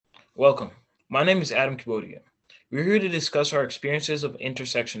Welcome. My name is Adam Kibodia. We're here to discuss our experiences of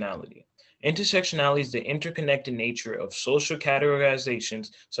intersectionality. Intersectionality is the interconnected nature of social categorizations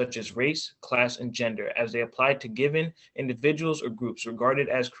such as race, class, and gender as they apply to given individuals or groups regarded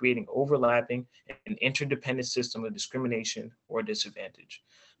as creating overlapping and interdependent system of discrimination or disadvantage.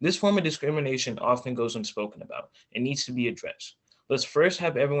 This form of discrimination often goes unspoken about and needs to be addressed. Let's first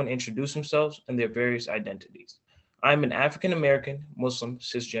have everyone introduce themselves and their various identities. I'm an African American, Muslim,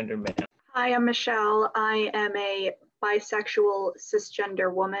 cisgender male. Hi, I'm Michelle. I am a bisexual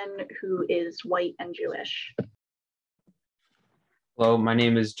cisgender woman who is white and Jewish. Hello, my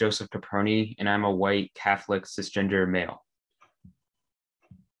name is Joseph Caproni, and I'm a white Catholic cisgender male.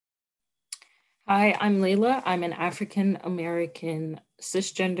 Hi, I'm Layla. I'm an African American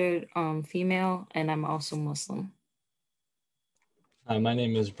cisgendered female, and I'm also Muslim. Hi, my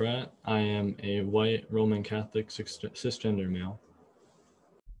name is Brett. I am a white Roman Catholic cisgender male.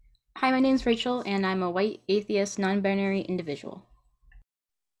 Hi, my name is Rachel, and I'm a white atheist non-binary individual.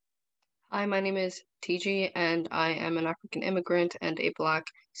 Hi, my name is TG, and I am an African immigrant and a Black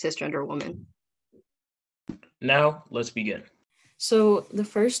cisgender woman. Now, let's begin. So the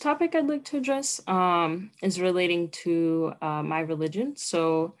first topic I'd like to address is relating to my religion.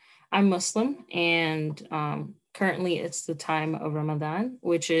 So I'm Muslim, and currently it's the time of Ramadan,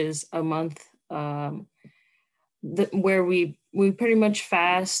 which is a month where we pretty much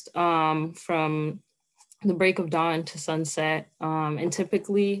fast from the break of dawn to sunset. And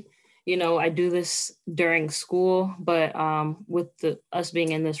typically, I do this during school, but with us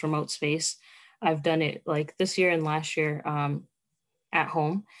being in this remote space, I've done it like this year and last year at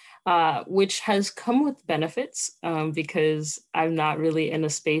home, which has come with benefits because I'm not really in a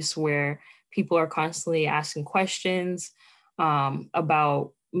space where people are constantly asking questions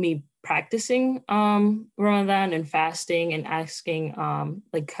about me practicing Ramadan and fasting and asking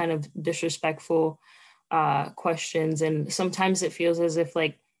like kind of disrespectful questions. And sometimes it feels as if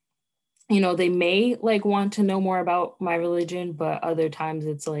like, they may like want to know more about my religion, but other times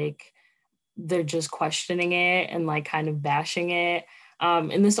it's like, they're just questioning it and like kind of bashing it.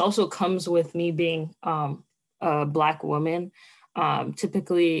 And this also comes with me being a Black woman.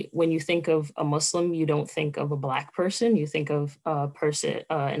 Typically, when you think of a Muslim, you don't think of a Black person. You think of a person,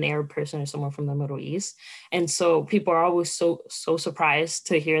 an Arab person or someone from the Middle East. And so people are always so surprised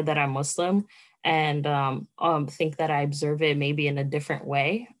to hear that I'm Muslim and think that I observe it maybe in a different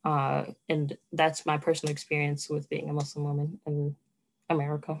way. And that's my personal experience with being a Muslim woman in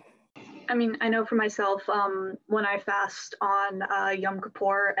America. I mean, I know for myself, when I fast on Yom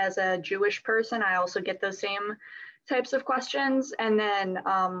Kippur as a Jewish person, I also get those same types of questions. And then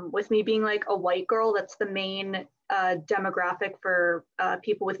with me being like a white girl, that's the main demographic for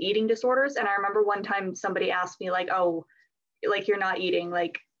people with eating disorders. And I remember one time somebody asked me like, oh, like you're not eating,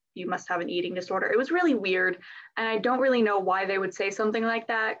 like you must have an eating disorder. It was really weird. And I don't really know why they would say something like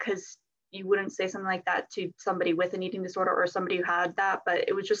that, because you wouldn't say something like that to somebody with an eating disorder or somebody who had that, but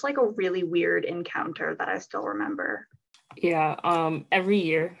it was just like a really weird encounter that I still remember. Yeah, every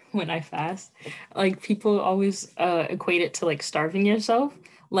year when I fast, like people always equate it to like starving yourself.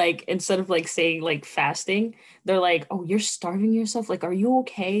 Like instead of like saying like fasting, they're like, oh, you're starving yourself? Like, are you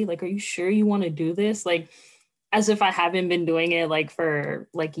okay? Like, are you sure you want to do this? Like, as if I haven't been doing it like for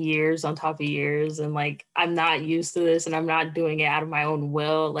like years on top of years. And like, I'm not used to this and I'm not doing it out of my own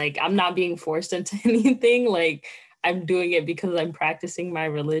will. Like, I'm not being forced into anything. Like, I'm doing it because I'm practicing my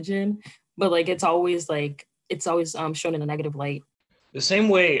religion. But like, it's always shown in a negative light. The same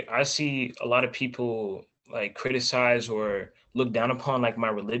way I see a lot of people like criticize or look down upon like my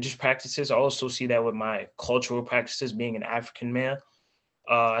religious practices, I also see that with my cultural practices being an African male.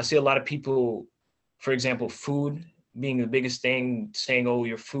 I see a lot of people, for example, food being the biggest thing, saying, oh,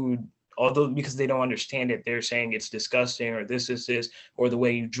 your food, although because they don't understand it, they're saying it's disgusting or this is this, or the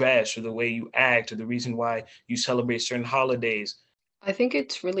way you dress or the way you act or the reason why you celebrate certain holidays. I think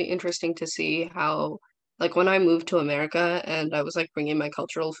it's really interesting to see how, like, when I moved to America and I was like bringing my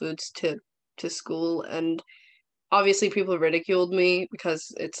cultural foods to school, and obviously people ridiculed me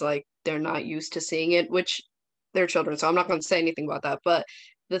because it's like they're not used to seeing it, which they're children, so I'm not going to say anything about that. But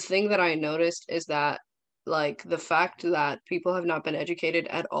the thing that I noticed is that, like, the fact that people have not been educated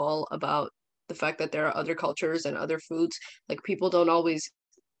at all about the fact that there are other cultures and other foods, like, people don't always,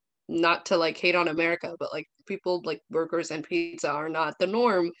 not to like hate on America, but like people like burgers and pizza are not the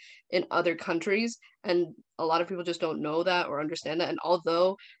norm in other countries. And a lot of people just don't know that or understand that. And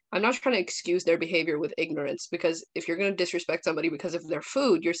although I'm not trying to excuse their behavior with ignorance, because if you're going to disrespect somebody because of their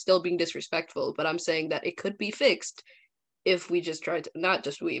food, you're still being disrespectful. But I'm saying that it could be fixed if we just try to, not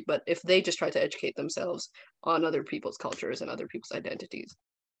just we, but if they just try to educate themselves on other people's cultures and other people's identities.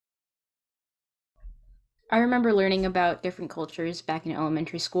 I remember learning about different cultures back in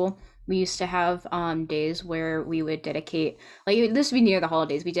elementary school. We used to have days where we would dedicate, like this would be near the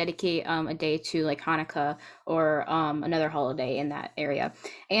holidays, we dedicate a day to like Hanukkah or another holiday in that area.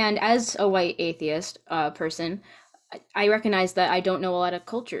 And as a white atheist person, I recognize that I don't know a lot of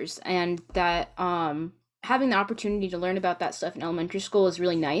cultures and that having the opportunity to learn about that stuff in elementary school is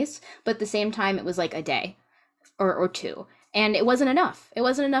really nice. But at the same time, it was like a day or two. And it wasn't enough. It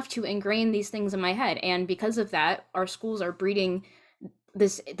wasn't enough to ingrain these things in my head. And because of that, our schools are breeding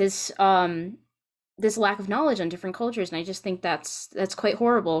this lack of knowledge on different cultures. And I just think that's quite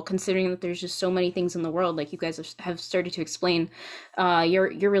horrible, considering that there's just so many things in the world, like you guys have started to explain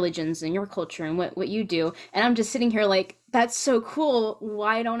your religions and your culture and what you do. And I'm just sitting here like, that's so cool.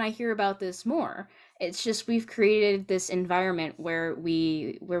 Why don't I hear about this more? It's just we've created this environment where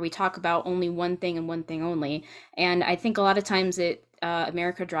we talk about only one thing and one thing only. And I think a lot of times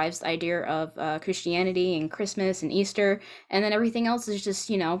America drives the idea of Christianity and Christmas and Easter, and then everything else is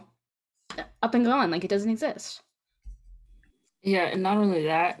just, up and gone, like it doesn't exist. Yeah, and not only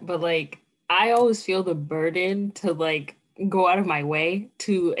that, but like I always feel the burden to like go out of my way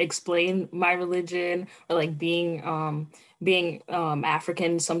to explain my religion, or like being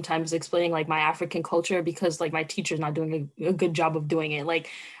African, sometimes explaining like my African culture, because like my teacher's not doing a good job of doing it. Like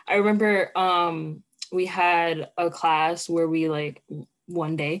I remember we had a class where we like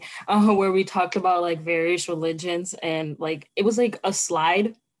one day where we talked about like various religions, and like it was like a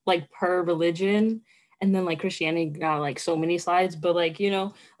slide like per religion, and then like Christianity got like so many slides, but like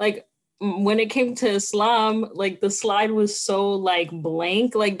like when it came to Islam, like the slide was so like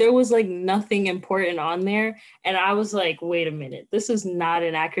blank, like there was like nothing important on there, and I was like, wait a minute, this is not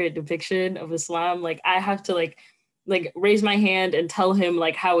an accurate depiction of Islam. Like I have to like raise my hand and tell him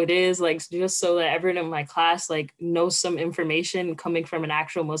like how it is, like just so that everyone in my class like knows some information coming from an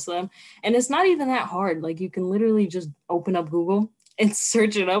actual Muslim. And it's not even that hard. Like you can literally just open up Google and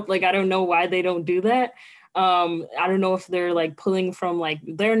search it up. Like I don't know why they don't do that. I don't know if they're like pulling from like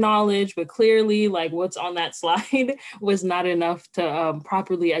their knowledge, but clearly like what's on that slide was not enough to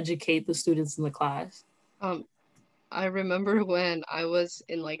properly educate the students in the class. I remember when I was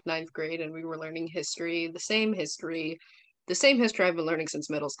in like ninth grade and we were learning history, the same history I've been learning since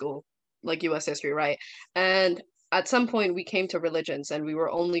middle school, like US history, right? And at some point we came to religions and we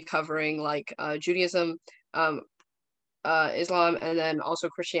were only covering like Judaism, um, Islam, and then also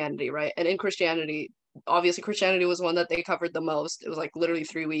Christianity, right? And in Christianity, obviously Christianity was one that they covered the most. It was like literally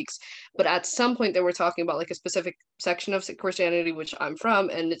 3 weeks. But at some point they were talking about like a specific section of Christianity, which I'm from,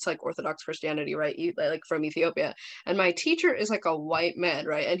 and it's like Orthodox Christianity, right? Like from Ethiopia. And my teacher is like a white man,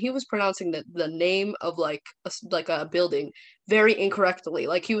 right? And he was pronouncing the name of like a building very incorrectly.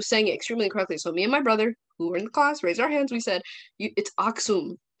 Like he was saying it extremely incorrectly. So me and my brother, who were in the class, raised our hands. We said, it's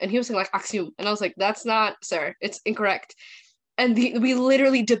Aksum. And he was saying like Axiom. And I was like, that's not, sir, it's incorrect. And we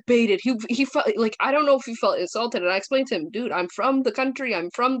literally debated. He felt like, I don't know if he felt insulted. And I explained to him, dude, I'm from the country.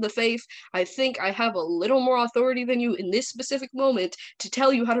 I'm from the faith. I think I have a little more authority than you in this specific moment to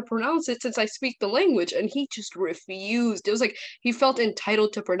tell you how to pronounce it since I speak the language. And he just refused. It was like he felt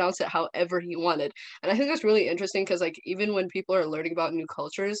entitled to pronounce it however he wanted. And I think that's really interesting because like even when people are learning about new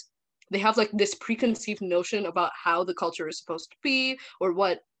cultures, they have like this preconceived notion about how the culture is supposed to be or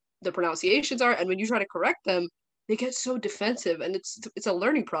what the pronunciations are. And when you try to correct them, they get so defensive, and it's a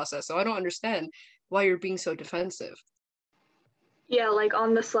learning process. So I don't understand why you're being so defensive. Yeah, like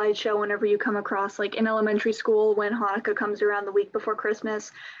on the slideshow, whenever you come across, like in elementary school, when Hanukkah comes around the week before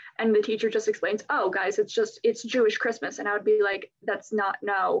Christmas, and the teacher just explains, oh, guys, it's Jewish Christmas. And I would be like, that's not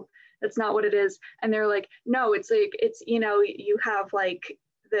what it is. And they're like, no, it's like, you have like,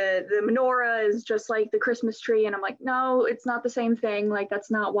 the menorah is just like the Christmas tree. And I'm like, no, it's not the same thing. Like,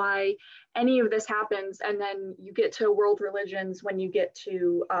 that's not why any of this happens. And then you get to world religions when you get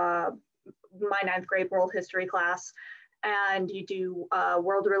to my ninth grade world history class, and you do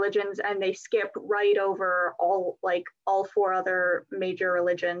world religions, and they skip right over all four other major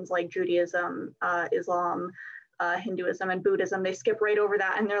religions like Judaism, Islam, Hinduism, and Buddhism. They skip right over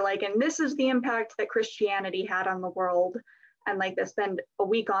that. And they're like, and this is the impact that Christianity had on the world. And like they spend a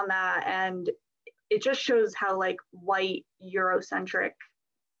week on that, and it just shows how like white Eurocentric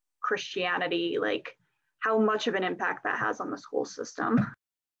Christianity, like how much of an impact that has on the school system.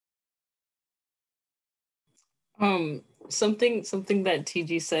 Something that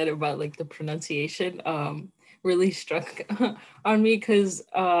TG said about like the pronunciation really struck on me, because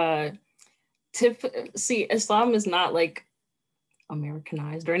Islam is not like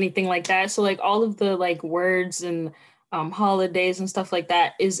Americanized or anything like that. So like all of the like words and holidays and stuff like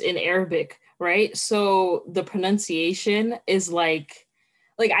that is in Arabic, right? So the pronunciation is like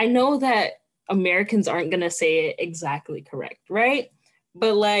I know that Americans aren't going to say it exactly correct, right?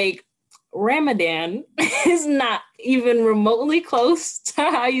 But like Ramadan is not even remotely close to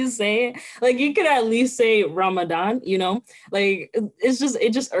how you say it. Like you could at least say Ramadan, you know? Like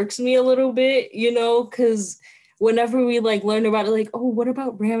it just irks me a little bit, you know, because whenever we like learn about it, like, oh, what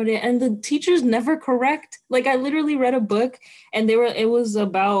about Ramadan? And the teachers never correct. Like I literally read a book and it was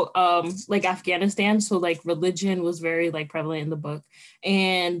about like Afghanistan. So like religion was very like prevalent in the book.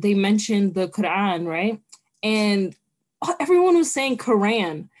 And they mentioned the Quran, right? And everyone was saying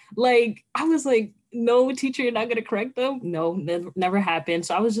Quran. Like I was like, no, teacher, you're not gonna correct them. No, never happened.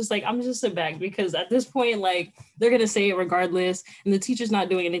 So I was just like, I'm just sit back because at this point, like they're gonna say it regardless, and the teacher's not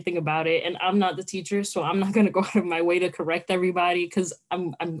doing anything about it, and I'm not the teacher, so I'm not gonna go out of my way to correct everybody because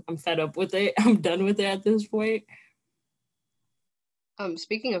I'm fed up with it. I'm done with it at this point.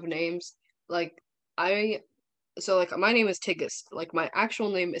 Speaking of names, like like my name is Tigist. Like my actual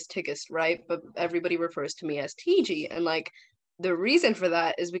name is Tigist, right? But everybody refers to me as TG, and like the reason for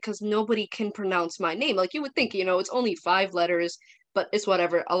that is because nobody can pronounce my name. Like you would think, it's only 5 letters, but it's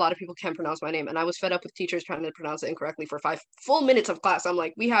whatever. A lot of people can't pronounce my name, and I was fed up with teachers trying to pronounce it incorrectly for 5 full minutes of class. I'm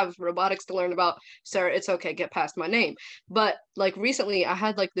like, we have robotics to learn about, sir. It's okay, get past my name. But like recently, I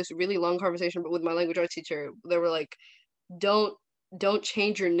had like this really long conversation with my language arts teacher. They were like, don't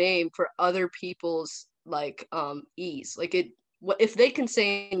change your name for other people's like ease. Like if they can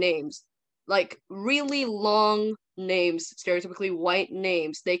say names like really long names, stereotypically white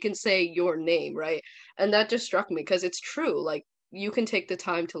names, they can say your name, right? And that just struck me because it's true. Like you can take the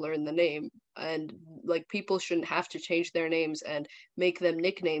time to learn the name, and like people shouldn't have to change their names and make them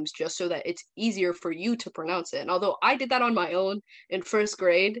nicknames just so that it's easier for you to pronounce it. And although I did that on my own in first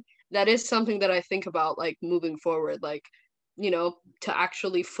grade, that is something that I think about like moving forward, like to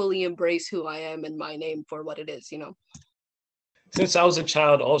actually fully embrace who I am and my name for what it is. Since I was a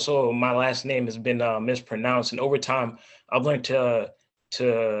child, also my last name has been mispronounced, and over time, I've learned to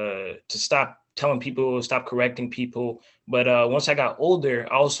stop telling people, stop correcting people. But once I got older,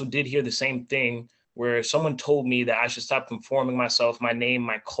 I also did hear the same thing, where someone told me that I should stop conforming myself, my name,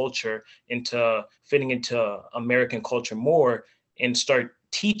 my culture, into fitting into American culture more, and start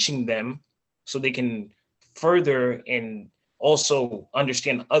teaching them so they can further and also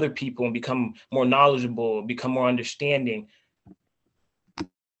understand other people and become more knowledgeable, become more understanding.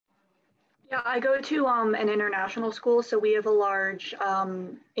 Yeah, I go to an international school, so we have a large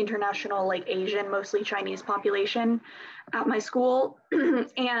international, like Asian, mostly Chinese population at my school,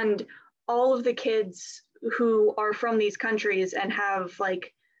 and all of the kids who are from these countries and have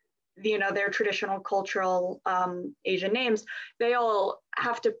like their traditional cultural Asian names, they all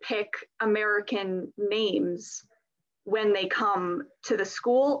have to pick American names when they come to the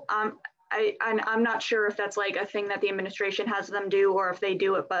school. I'm not sure if that's like a thing that the administration has them do or if they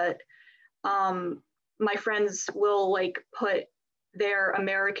do it, but my friends will like put their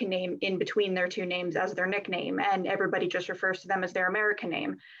American name in between their two names as their nickname, and everybody just refers to them as their American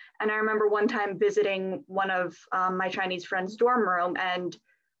name. And I remember one time visiting one of my Chinese friends' dorm room, and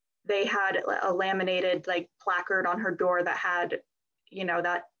they had a laminated like placard on her door that had,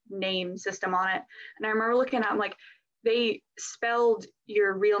 that name system on it. And I remember looking at them like, they spelled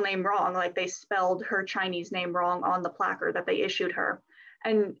your real name wrong. Like they spelled her Chinese name wrong on the placard that they issued her.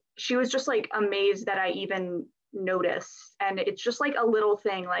 And she was just like amazed that I even noticed. And it's just like a little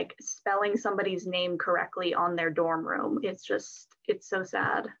thing, like spelling somebody's name correctly on their dorm room. It's so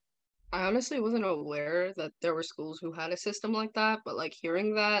sad. I honestly wasn't aware that there were schools who had a system like that, but like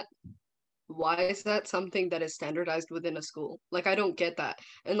hearing that, why is that something that is standardized within a school? Like I don't get that.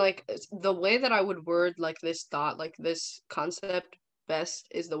 And like the way that I would word like this thought, like this concept best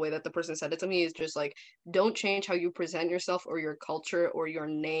is the way that the person said it to me, is just like, don't change how you present yourself or your culture or your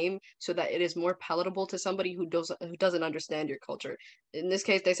name so that it is more palatable to somebody who doesn't understand your culture. In this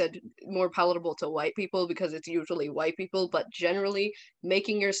case, they said more palatable to white people because it's usually white people, but generally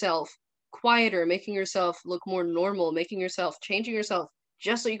making yourself quieter, making yourself look more normal, changing yourself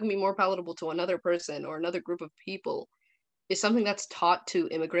just so you can be more palatable to another person or another group of people is something that's taught to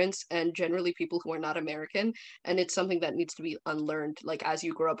immigrants and generally people who are not American. And it's something that needs to be unlearned, like as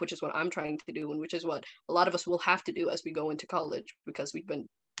you grow up, which is what I'm trying to do, and which is what a lot of us will have to do as we go into college because we've been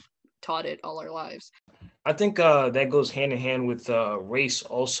taught it all our lives. I think that goes hand in hand with race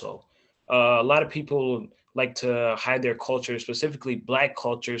also. A lot of people like to hide their culture, specifically Black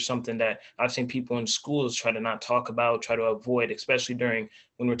culture, something that I've seen people in schools try to not talk about, try to avoid, especially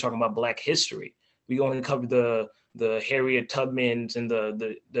when we're talking about Black history. We only cover the Harriet Tubmans and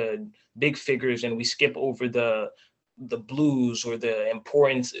the big figures, and we skip over the blues or the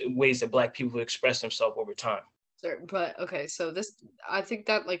important ways that Black people express themselves over time. Sure, but okay, so this I think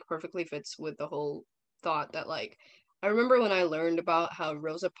that like perfectly fits with the whole thought that like I remember when I learned about how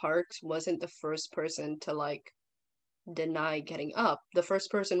Rosa Parks wasn't the first person to like deny getting up. The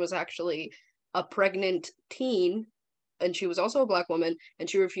first person was actually a pregnant teen, and she was also a black woman, and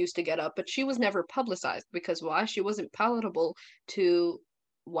she refused to get up, but she was never publicized because why? She wasn't palatable to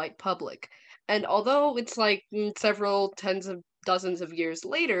white public. And although it's like several tens of dozens of years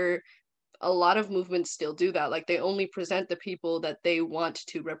later, a lot of movements still do that. Like they only present the people that they want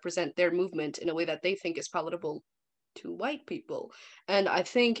to represent their movement in a way that they think is palatable to white people. And I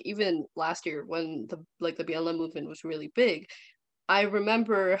think even last year when the BLM movement was really big, I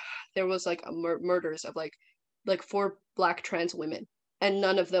remember there was like a murders of like four black trans women, and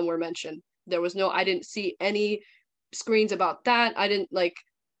none of them were mentioned. There was no, I didn't see any screens about that. I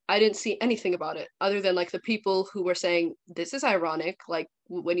didn't see anything about it other than like the people who were saying this is ironic. Like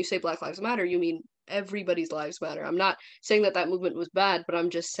when you say Black Lives Matter, you mean everybody's lives matter. I'm not saying that that movement was bad, but I'm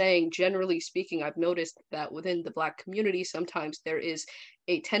just saying generally speaking, I've noticed that within the black community sometimes there is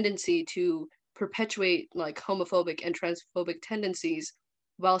a tendency to perpetuate like homophobic and transphobic tendencies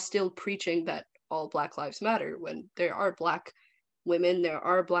while still preaching that all black lives matter when there are black women, there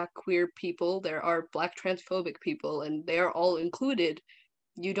are black queer people, there are black transphobic people, and they are all included.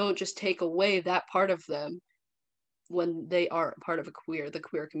 You don't just take away that part of them when they are part of the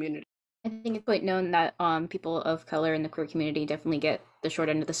queer community. I think it's quite known that people of color in the queer community definitely get the short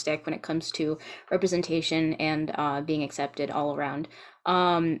end of the stick when it comes to representation and being accepted all around.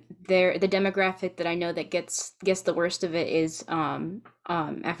 The demographic that I know that gets the worst of it is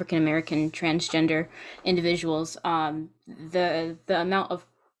African American transgender individuals. The amount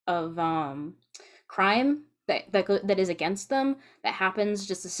of crime that is against them that happens,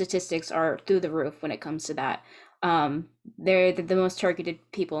 just the statistics are through the roof when it comes to that. They're the most targeted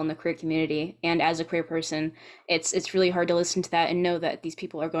people in the queer community, and as a queer person, it's really hard to listen to that and know that these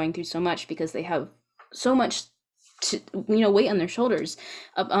people are going through so much because they have so much to, weight on their shoulders.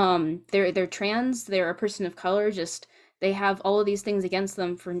 They're trans, they're a person of color, just they have all of these things against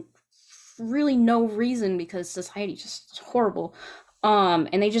them for really no reason because society just is horrible.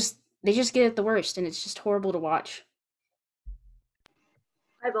 And they just get it the worst, and it's just horrible to watch.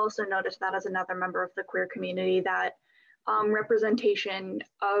 I've also noticed that as another member of the queer community that representation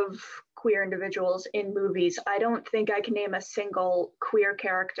of queer individuals in movies, I don't think I can name a single queer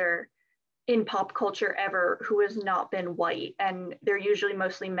character in pop culture ever who has not been white. And they're usually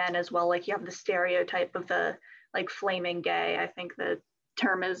mostly men as well. Like you have the stereotype of the like flaming gay, I think the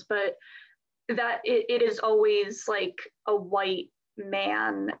term is, but that it is always like a white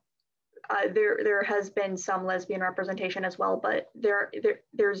man. There has been some lesbian representation as well, but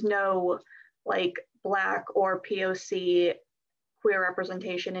there's no like Black or POC queer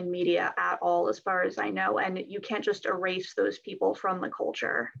representation in media at all, as far as I know. And you can't just erase those people from the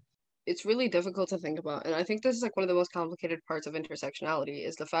culture. It's really difficult to think about, and I think this is like one of the most complicated parts of intersectionality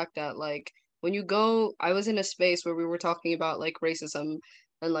is the fact that like when you go, I was in a space where we were talking about like racism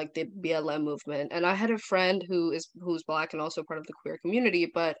and like the BLM movement, and I had a friend who's Black and also part of the queer community,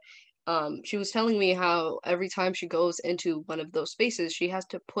 but she was telling me how every time she goes into one of those spaces, she has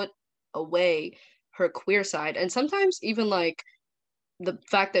to put away her queer side, and sometimes even like the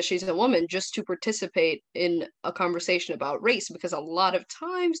fact that she's a woman just to participate in a conversation about race, because a lot of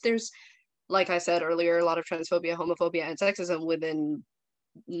times there's, like I said earlier, a lot of transphobia, homophobia, and sexism within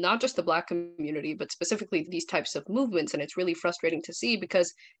not just the Black community, but specifically these types of movements. And it's really frustrating to see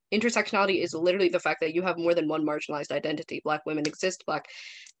because intersectionality is literally the fact that you have more than one marginalized identity. Black women exist, Black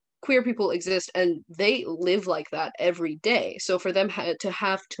queer people exist, and they live like that every day. So for them to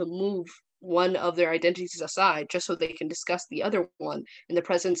have to move one of their identities aside just so they can discuss the other one in the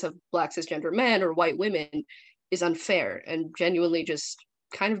presence of Black cisgender men or white women is unfair and genuinely just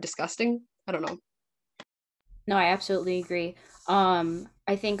kind of disgusting. I don't know. No, I absolutely agree.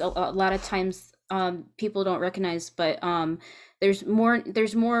 I think a lot of times people don't recognize, but there's more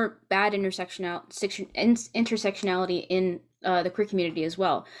bad intersectionality in the queer community as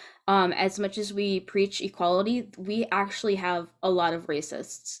well. As much as we preach equality, we actually have a lot of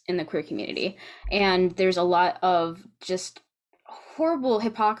racists in the queer community, and there's a lot of just horrible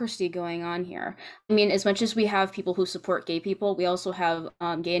hypocrisy going on here. I mean, as much as we have people who support gay people, we also have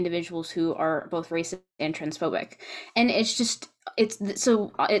gay individuals who are both racist and transphobic, and it's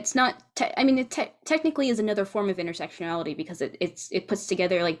not. I mean, it technically is another form of intersectionality because it puts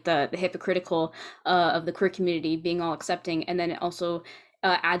together like the hypocritical of the queer community being all accepting, and then it also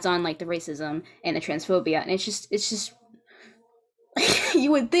adds on like the racism and the transphobia, and it's just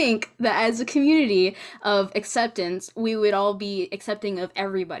you would think that as a community of acceptance, we would all be accepting of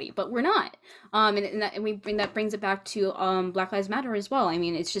everybody, but we're not. And that brings it back to Black Lives Matter as well. I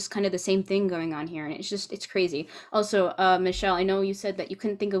mean, it's just kind of the same thing going on here, and it's crazy. Also, Michelle, I know you said that you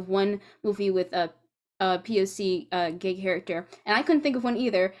couldn't think of one movie with a POC gay character, and I couldn't think of one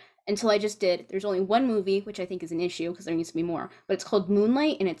either until I just did. There's only one movie, which I think is an issue because there needs to be more, but it's called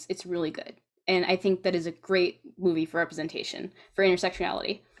Moonlight, and it's really good. And I think that is a great movie for representation, for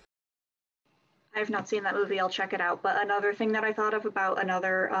intersectionality. I have not seen that movie. I'll check it out. But another thing that I thought of about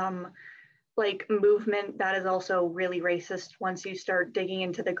another like movement that is also really racist once you start digging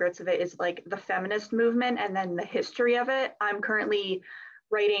into the grits of it is like the feminist movement and then the history of it. I'm currently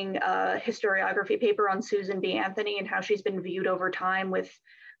writing a historiography paper on Susan B. Anthony and how she's been viewed over time, with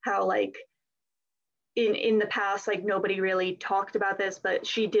how like in the past, like nobody really talked about this, but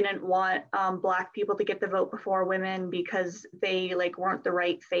she didn't want Black people to get the vote before women because they like weren't the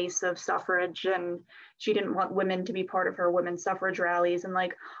right face of suffrage, and she didn't want women to be part of her women's suffrage rallies, and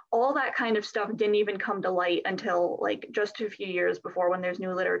like all that kind of stuff didn't even come to light until like just a few years before, when there's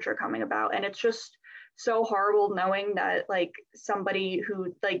new literature coming about. And it's just so horrible knowing that like somebody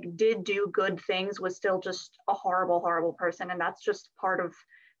who like did do good things was still just a horrible person, and that's just part of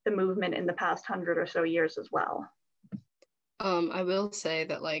the movement in the past 100 or so years as well. I will say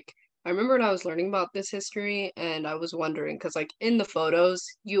that like I remember when I was learning about this history and I was wondering because like in the photos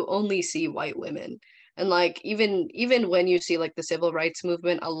you only see white women. And like even when you see like the civil rights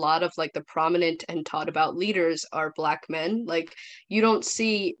movement, a lot of like the prominent and taught about leaders are Black men. Like you don't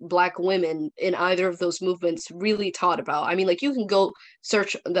see Black women in either of those movements really taught about. I mean, like you can go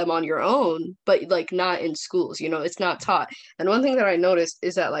search them on your own, but like not in schools, you know, it's not taught. And one thing that I noticed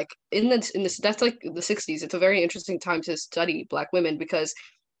is that like in this that's like the 60s, it's a very interesting time to study Black women because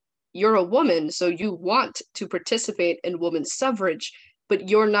you're a woman, so you want to participate in women's suffrage, but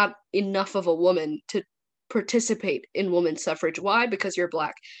you're not enough of a woman to participate in women's suffrage. Why? Because you're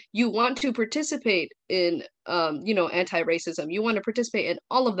Black. You want to participate in, anti-racism. You want to participate in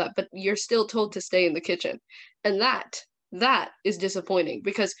all of that, but you're still told to stay in the kitchen. And that is disappointing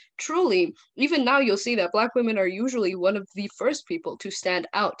because truly, even now you'll see that Black women are usually one of the first people to stand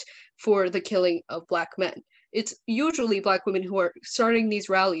out for the killing of Black men. It's usually Black women who are starting these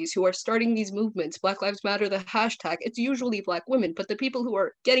rallies, who are starting these movements, Black Lives Matter, the hashtag. It's usually Black women, but the people who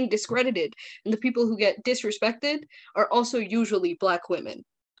are getting discredited and the people who get disrespected are also usually Black women.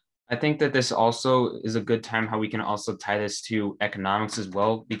 I think that this also is a good time how we can also tie this to economics as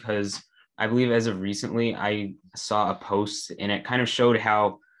well, because I believe as of recently, I saw a post and it kind of showed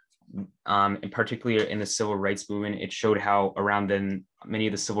how, in particular in the civil rights movement, it showed how around then many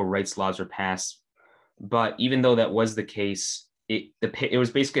of the civil rights laws were passed. But even though that was the case, it was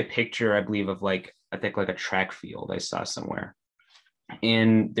basically a picture, I believe, of like a track field I saw somewhere.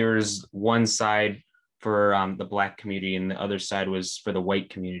 And there's one side for the Black community and the other side was for the white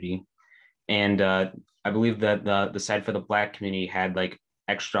community. And I believe that the side for the Black community had like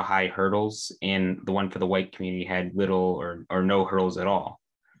extra high hurdles, and the one for the white community had little or no hurdles at all.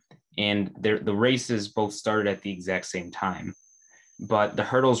 And the races both started at the exact same time, but the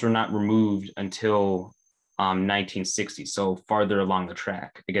hurdles were not removed until 1960, so farther along the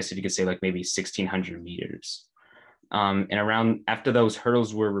track. I guess if you could say like maybe 1,600 meters. And around after those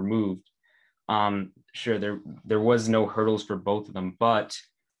hurdles were removed, sure, there was no hurdles for both of them, but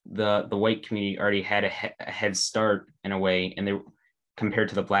the white community already had a head start in a way, and they compared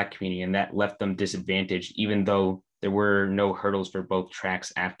to the Black community, and that left them disadvantaged, even though there were no hurdles for both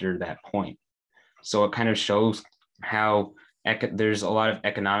tracks after that point. So it kind of shows how there's a lot of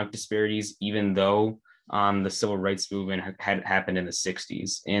economic disparities, even though the civil rights movement had happened in the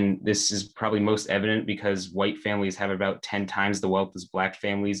 60s. And this is probably most evident because white families have about 10 times the wealth as Black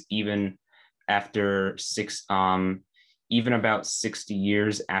families, even after even about 60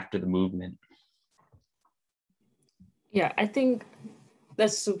 years after the movement. Yeah, I think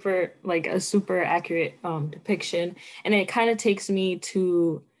that's a super accurate depiction. And it kind of takes me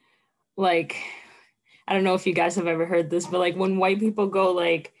to like, I don't know if you guys have ever heard this, but like when white people go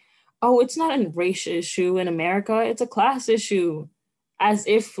like, oh, it's not a race issue in America, it's a class issue, as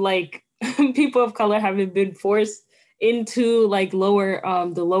if like people of color haven't been forced into like the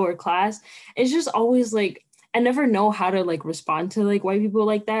lower class. It's just always like, I never know how to like respond to like white people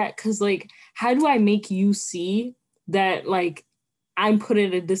like that. Cause like, how do I make you see that like I'm put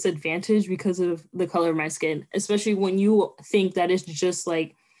at a disadvantage because of the color of my skin, especially when you think that it's just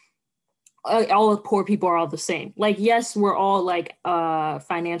like, all poor people are all the same. Like, yes, we're all like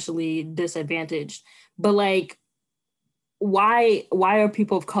financially disadvantaged, but like, why are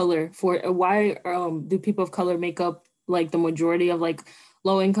people of color do people of color make up like the majority of like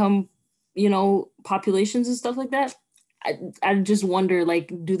low income, populations and stuff like that. I just wonder,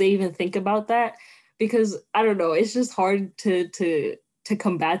 like, do they even think about that? Because I don't know, it's just hard to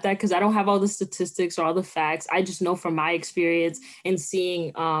combat that because I don't have all the statistics or all the facts. I just know from my experience and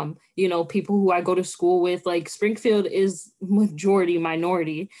seeing, people who I go to school with, like Springfield is majority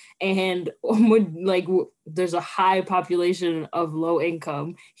minority, and like there's a high population of low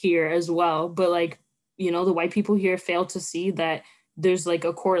income here as well. But like, the white people here fail to see that there's like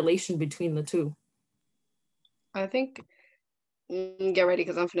a correlation between the two. I think, get ready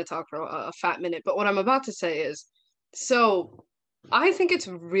because I'm going to talk for a fat minute. But what I'm about to say is, so I think it's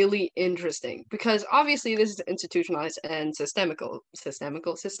really interesting because obviously this is institutionalized and systemic.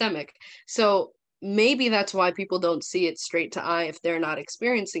 So maybe that's why people don't see it straight to eye if they're not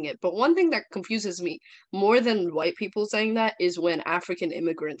experiencing it. But one thing that confuses me more than white people saying that is when African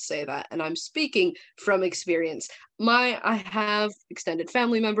immigrants say that. And I'm speaking from experience. I have extended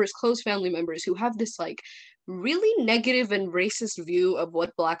family members, close family members who have this like really negative and racist view of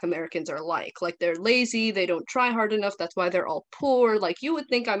what Black Americans are like. Like they're lazy, they don't try hard enough, that's why they're all poor. Like you would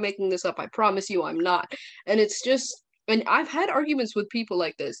think I'm making this up, I promise you I'm not. And it's just, and I've had arguments with people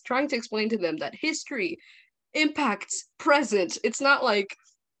like this, trying to explain to them that history impacts present. It's not like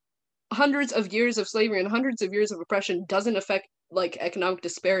hundreds of years of slavery and hundreds of years of oppression doesn't affect like economic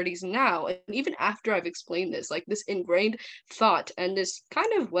disparities now. And even after I've explained this, like this ingrained thought and this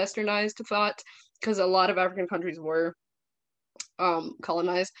kind of westernized thought, because a lot of African countries were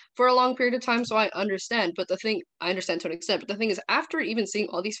colonized for a long period of time. So I understand, I understand to an extent, but the thing is, after even seeing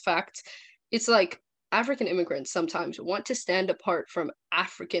all these facts, it's like African immigrants sometimes want to stand apart from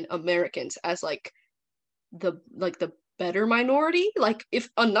African Americans as like the better minority. Like if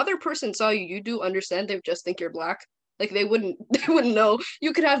another person saw you, you do understand they just think you're Black. Like they wouldn't know.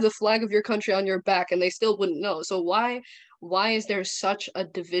 You could have the flag of your country on your back and they still wouldn't know. So why is there such a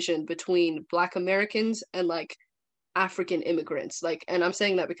division between Black Americans and like African immigrants? Like, and I'm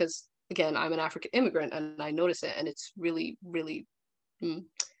saying that because again, I'm an African immigrant and I notice it and it's really, really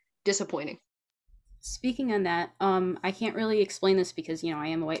disappointing. Speaking on that, I can't really explain this because, I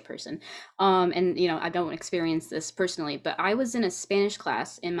am a white person. And, I don't experience this personally, but I was in a Spanish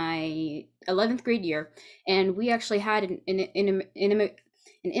class in my 11th grade year, and we actually had an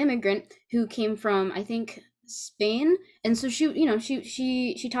immigrant who came from, I think, Spain. And so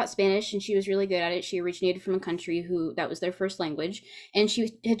she taught Spanish and she was really good at it. She originated from a country that was their first language, and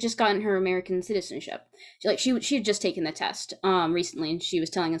she had just gotten her American citizenship. She had just taken the test recently, and she was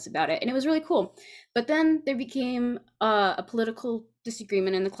telling us about it, and it was really cool. But then there became a political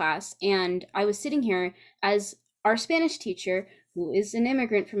disagreement in the class, and I was sitting here as our Spanish teacher, who is an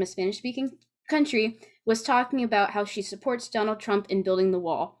immigrant from a Spanish-speaking country, was talking about how she supports Donald Trump in building the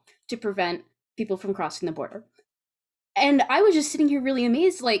wall to prevent people from crossing the border. And I was just sitting here really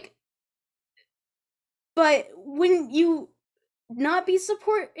amazed, like, but wouldn't you not be in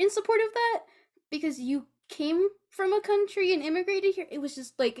support of that? Because you came from a country and immigrated here? It was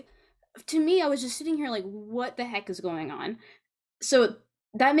just like, to me, I was just sitting here like, what the heck is going on? So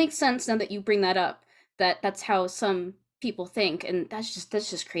that makes sense now that you bring that up, that's how some people think, and that's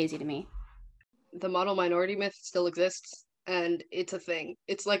just crazy to me. The model minority myth still exists, and it's a thing.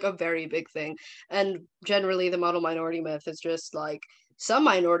 It's like a very big thing. And generally the model minority myth is just like some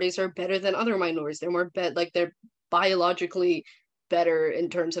minorities are better than other minorities. They're biologically better in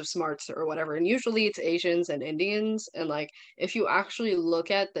terms of smarts or whatever. And usually it's Asians and Indians. And like if you actually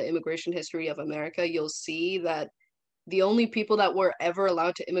look at the immigration history of America, you'll see that the only people that were ever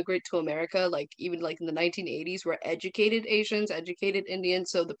allowed to immigrate to America, like even like in the 1980s, were educated Asians, educated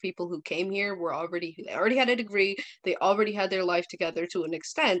Indians. So the people who came here they already had a degree, they already had their life together to an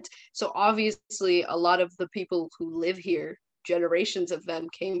extent. So obviously a lot of the people who live here, generations of them,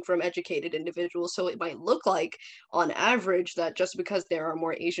 came from educated individuals. So it might look like on average that just because there are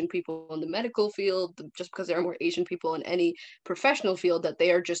more Asian people in the medical field, just because there are more Asian people in any professional field, that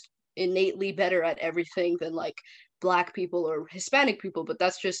they are just innately better at everything than like Black people or Hispanic people. But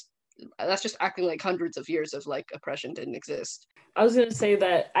that's just acting like hundreds of years of like oppression didn't exist. I was gonna say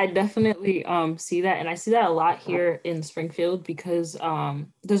that I definitely see that, and I see that a lot here in Springfield because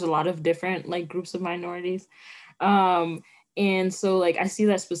there's a lot of different like groups of minorities. And so like I see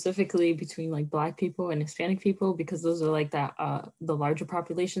that specifically between like Black people and Hispanic people because those are like the larger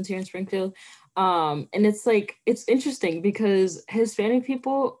populations here in Springfield. And it's like it's interesting because Hispanic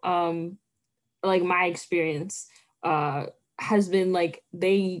people, like my experience has been like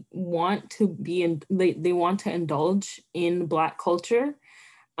they want to indulge in Black culture,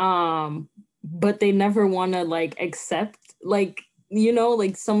 but they never want to like accept like you know,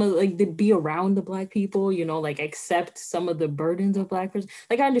 like some of like to be around the Black people, you know, like accept some of the burdens of Black person.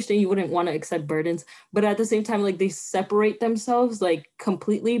 Like I understand you wouldn't want to accept burdens, but at the same time, like they separate themselves like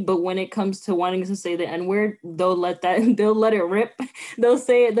completely. But when it comes to wanting to say the N-word, they'll let that they'll let it rip. They'll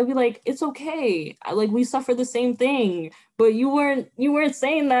say it, they'll be like, it's okay. Like we suffer the same thing, but you weren't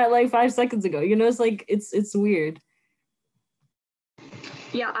saying that like 5 seconds ago. You know, it's like it's weird.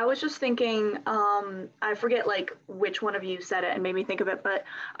 Yeah, I was just thinking, I forget like which one of you said it and made me think of it, but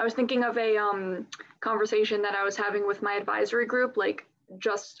I was thinking of a conversation that I was having with my advisory group like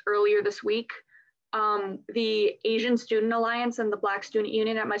just earlier this week. The Asian Student Alliance and the Black Student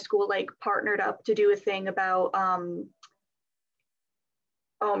Union at my school like partnered up to do a thing about,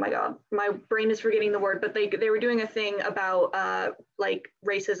 oh my God, my brain is forgetting the word, but they were doing a thing about like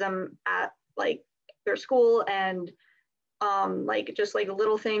racism at like their school and like just like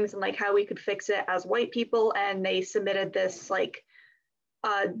little things and like how we could fix it as white people. And they submitted this like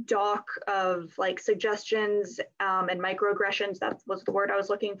doc of like suggestions and microaggressions. That was the word I was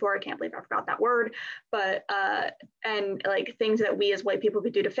looking for. I can't believe I forgot that word. But and like things that we as white people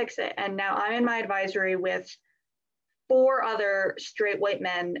could do to fix it. And now I'm in my advisory with 4 other straight white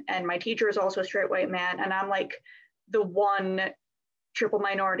men, and my teacher is also a straight white man. And I'm like the one triple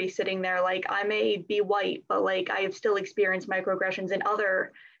minority sitting there. Like I may be white, but like I have still experienced microaggressions in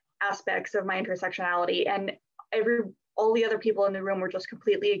other aspects of my intersectionality. And all the other people in the room were just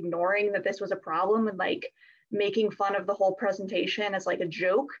completely ignoring that this was a problem and like making fun of the whole presentation as like a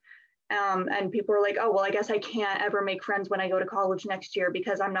joke. And people were like, oh, well, I guess I can't ever make friends when I go to college next year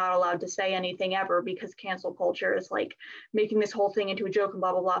because I'm not allowed to say anything ever because cancel culture is like making this whole thing into a joke and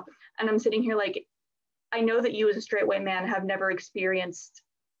blah, blah, blah. And I'm sitting here like, I know that you as a straight white man have never experienced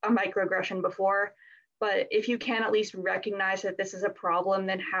a microaggression before, but if you can at least recognize that this is a problem,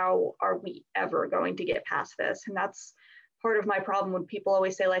 then how are we ever going to get past this? And that's part of my problem when people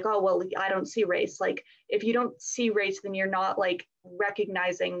always say like, oh, well, I don't see race. Like if you don't see race, then you're not like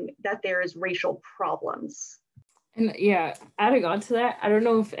recognizing that there is racial problems. And yeah, adding on to that, I don't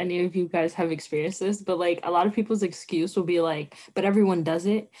know if any of you guys have experienced this, but like a lot of people's excuse will be like, but everyone does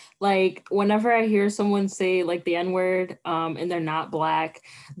it. Like whenever I hear someone say like the N-word and they're not Black,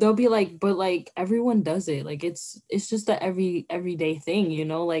 they'll be like, but like everyone does it. Like it's just a everyday thing, you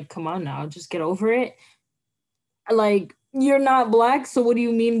know, like come on now, just get over it. Like you're not Black, so what do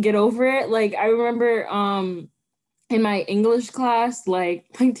you mean get over it? Like I remember in my English class, like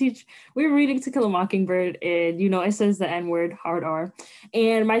my teacher, we were reading To Kill a Mockingbird, and you know it says the N-word, hard R.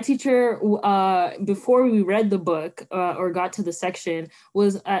 And my teacher, before we read the book or got to the section,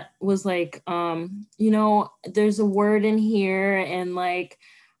 was like, you know, there's a word in here, and like,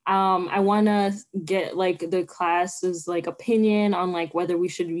 I want to get like the class's like opinion on like whether we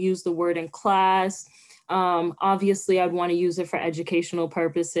should use the word in class. Obviously, I'd want to use it for educational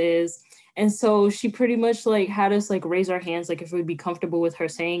purposes. And so she pretty much like had us like raise our hands, like if we'd be comfortable with her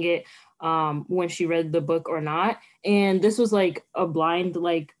saying it when she read the book or not. And this was like a blind,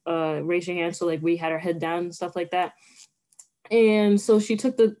 like raise your hand. So like we had our head down and stuff like that. And so she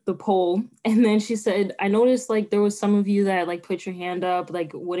took the poll and then she said, I noticed like there was some of you that like put your hand up,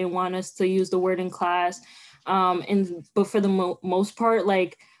 like wouldn't want us to use the word in class. But for the most part,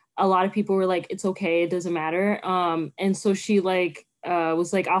 like a lot of people were like, it's okay, it doesn't matter. And so she like,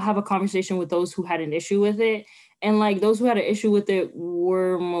 was like, I'll have a conversation with those who had an issue with it. And like those who had an issue with it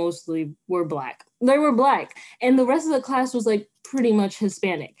were Black. They were Black. And the rest of the class was like pretty much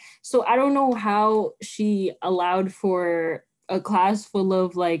Hispanic. So I don't know how she allowed for a class full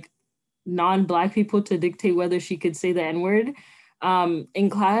of like non-Black people to dictate whether she could say the N-word in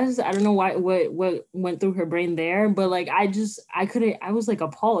class. I don't know what went through her brain there, but like I was like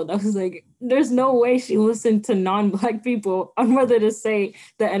appalled. I was like, there's no way she listened to non-Black people on whether to say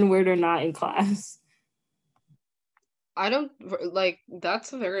the N-word or not in class. I don't like,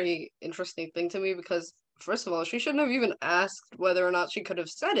 that's a very interesting thing to me because first of all, she shouldn't have even asked whether or not she could have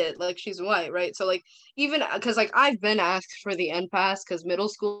said it. Like she's white, right? So like even because like I've been asked for the NPass because middle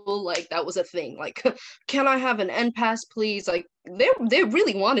school, like that was a thing. Like, can I have an NPass, please? Like they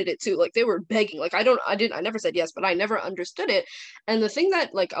really wanted it too. Like they were begging. Like I never said yes, but I never understood it. And the thing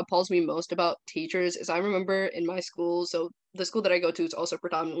that like appalls me most about teachers is I remember in my school, so the school that I go to is also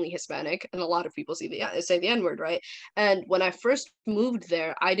predominantly Hispanic, and a lot of people say the N-word, right? And when I first moved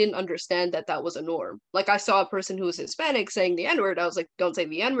there, I didn't understand that that was a norm. Like I saw a person who was Hispanic saying the N-word. I was like, don't say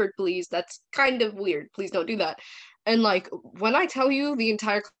the N-word, please. That's kind of weird. Please don't do that. And like when I tell you the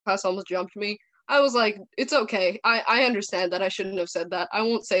entire class almost jumped me, I was like, it's okay. I understand that I shouldn't have said that. I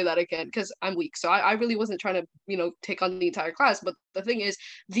won't say that again because I'm weak. So I really wasn't trying to, take on the entire class. But the thing is,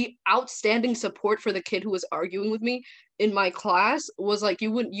 the outstanding support for the kid who was arguing with me in my class was like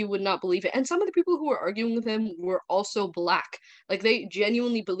you would not believe it. And some of the people who were arguing with him were also Black. Like they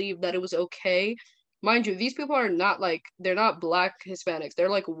genuinely believed that it was okay. Mind you, these people are not like, they're not Black Hispanics. They're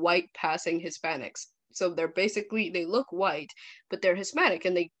like white passing Hispanics. So they're basically, they look white, but they're Hispanic,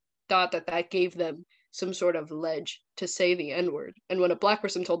 and they thought that that gave them some sort of ledge to say the N-word. And when a Black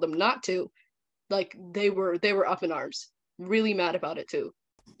person told them not to, like they were up in arms, really mad about it too.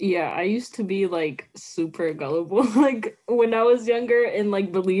 Yeah, I used to be like super gullible like when I was younger and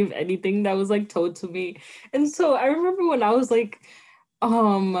like believe anything that was like told to me. And so I remember when I was like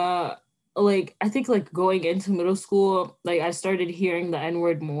I think like going into middle school, like I started hearing the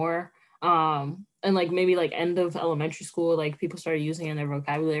N-word more. And like maybe like end of elementary school, like people started using it in their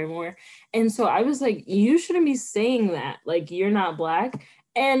vocabulary more. And so I was like, you shouldn't be saying that. Like you're not Black.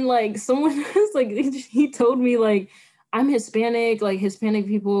 And like someone was like, he told me like, I'm Hispanic, like Hispanic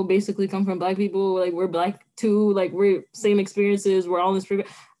people basically come from Black people, like we're Black too, like we're same experiences, we're all in this.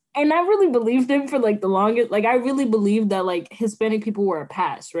 And I really believed him for like the longest, like I really believed that like Hispanic people were a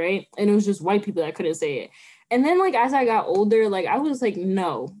pass, right? And it was just white people that couldn't say it. And then like as I got older, like I was like,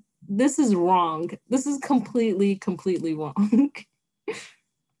 no, this is wrong. This is completely wrong.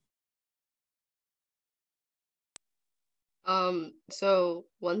 So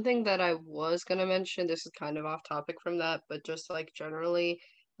one thing that I was gonna mention, this is kind of off topic from that, but just like generally,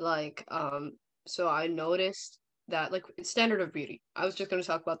 like, so I noticed that like standard of beauty. I was just gonna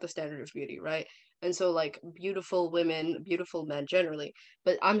talk about the standard of beauty, right? And so like beautiful women, beautiful men generally,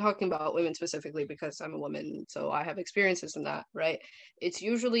 but I'm talking about women specifically because I'm a woman, so I have experiences in that, right? It's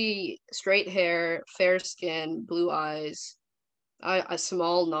usually straight hair, fair skin, blue eyes,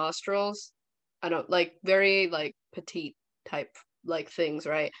 small nostrils. I don't like very like petite type like things,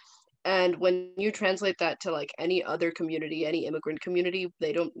 right? And when you translate that to like any other community, any immigrant community,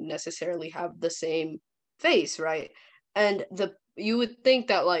 they don't necessarily have the same face, right? And the you would think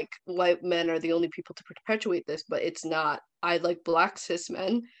that like white men are the only people to perpetuate this, but it's not. I like Black cis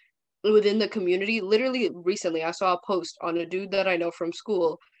men within the community. Literally recently, I saw a post on a dude that I know from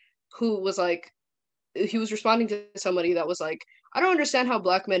school who was like, he was responding to somebody that was like, I don't understand how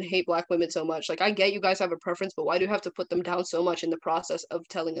Black men hate Black women so much. Like, I get you guys have a preference, but why do you have to put them down so much in the process of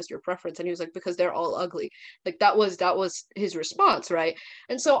telling us your preference? And he was like, because they're all ugly. Like that was his response, right?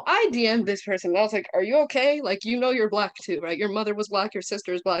 And so I DM'd this person and I was like, are you okay? Like, you know you're Black too, right? Your mother was Black, your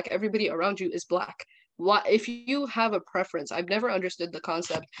sister is Black, everybody around you is Black. Why, if you have a preference, I've never understood the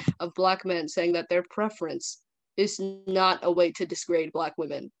concept of Black men saying that their preference is not a way to degrade Black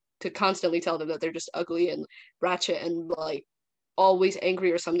women, to constantly tell them that they're just ugly and ratchet and like always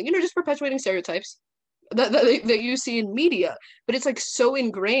angry or something, just perpetuating stereotypes that you see in media. But it's like so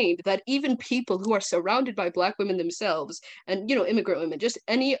ingrained that even people who are surrounded by Black women themselves and, immigrant women, just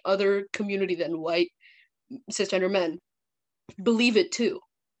any other community than white cisgender men, believe it too.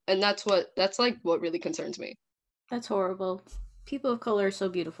 And that's like what really concerns me. That's horrible. People of color are so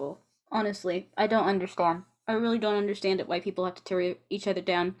beautiful. Honestly, I don't understand. I really don't understand it, why people have to tear each other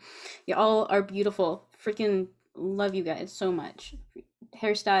down. You all are beautiful. Freaking love you guys so much.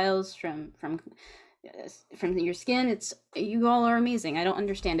 Hairstyles from your skin, you all are amazing. I don't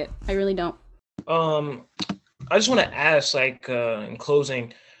understand it. I really don't. I just want to ask, like, in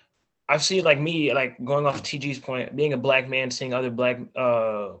closing, I've seen like me, like going off TG's point, being a Black man, seeing other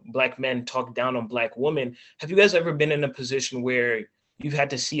Black men talk down on Black women. Have you guys ever been in a position where you've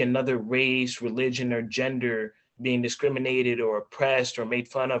had to see another race, religion, or gender being discriminated or oppressed or made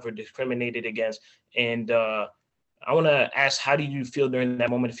fun of or discriminated against? And I want to ask, how did you feel during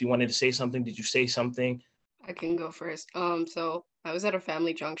that moment? If you wanted to say something, did you say something? I can go first. So I was at a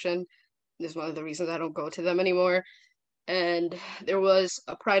family junction. This is one of the reasons I don't go to them anymore. And there was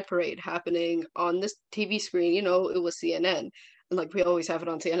a pride parade happening on this TV screen. It was CNN, and like we always have it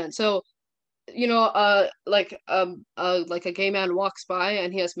on CNN. So like a gay man walks by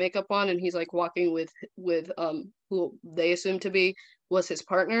and he has makeup on and he's like walking with who they assume to be was his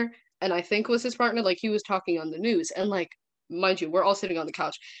partner, and I think was his partner. Like he was talking on the news, and like, mind you, we're all sitting on the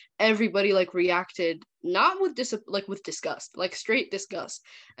couch. Everybody like reacted not with with disgust, like straight disgust.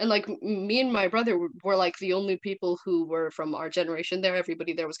 And like me and my brother were like the only people who were from our generation there.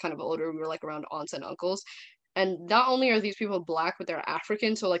 Everybody there was kind of older. We were like around aunts and uncles. And not only are these people Black, but they're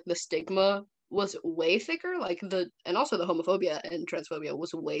African, so like the stigma was way thicker, and also the homophobia and transphobia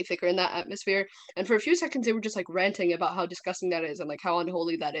was way thicker in that atmosphere. And for a few seconds they were just like ranting about how disgusting that is and like how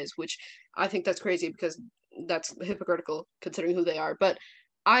unholy that is, which I think that's crazy because that's hypocritical considering who they are. But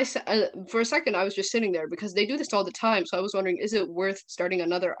for a second I was just sitting there because they do this all the time, so I was wondering, is it worth starting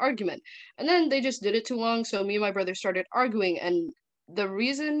another argument? And then they just did it too long, so me and my brother started arguing. And the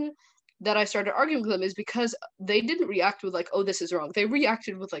reason that I started arguing with them is because they didn't react with like, oh, this is wrong. They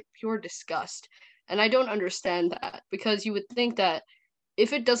reacted with like pure disgust. And I don't understand that, because you would think that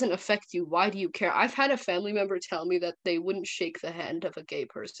if it doesn't affect you, why do you care? I've had a family member tell me that they wouldn't shake the hand of a gay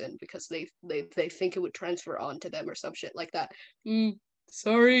person because they think it would transfer on to them or some shit like that.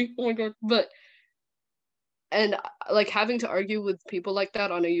 Sorry. Oh my God. But, and like having to argue with people like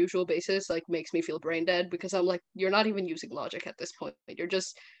that on a usual basis like makes me feel brain dead, because I'm like, you're not even using logic at this point. You're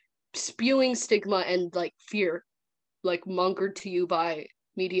just spewing stigma and like fear, like mongered to you by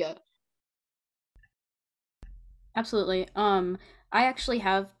media. Absolutely. I actually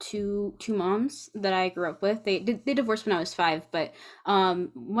have two moms that I grew up with. They divorced when I was 5, but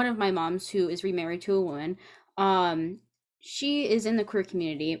one of my moms, who is remarried to a woman, she is in the queer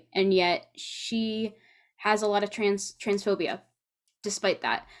community, and yet she has a lot of transphobia despite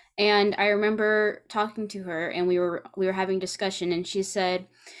that. And I remember talking to her, and we were having discussion, and she said,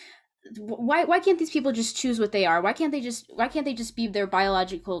 why can't these people just choose what they are? Why can't they just be their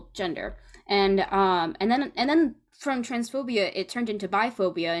biological gender? And then from transphobia it turned into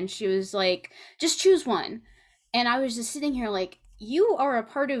biphobia, and she was like, just choose one. And I was just sitting here like, you are a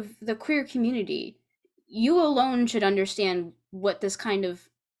part of the queer community. You alone should understand what this kind of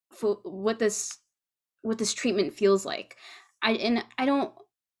what this treatment feels like. I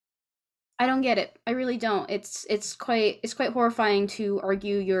don't get it. I really don't. It's quite horrifying to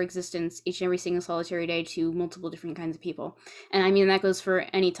argue your existence each and every single solitary day to multiple different kinds of people. And I mean, that goes for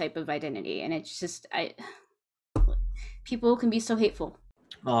any type of identity. And it's just, people can be so hateful.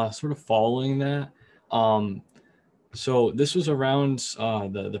 Sort of following that, so this was around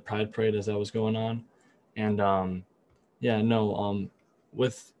the Pride Parade as that was going on, and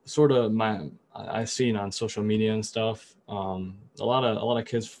with sort of I seen on social media and stuff, a lot of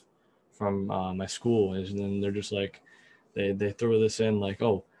kids from my school, and then they're just like, they throw this in like,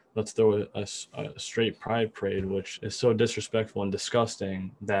 oh, let's throw a straight Pride Parade, which is so disrespectful and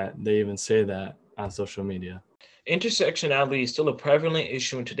disgusting that they even say that on social media. Intersectionality is still a prevalent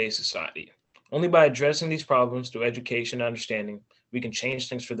issue in today's society. Only by addressing these problems through education and understanding, we can change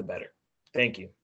things for the better. Thank you.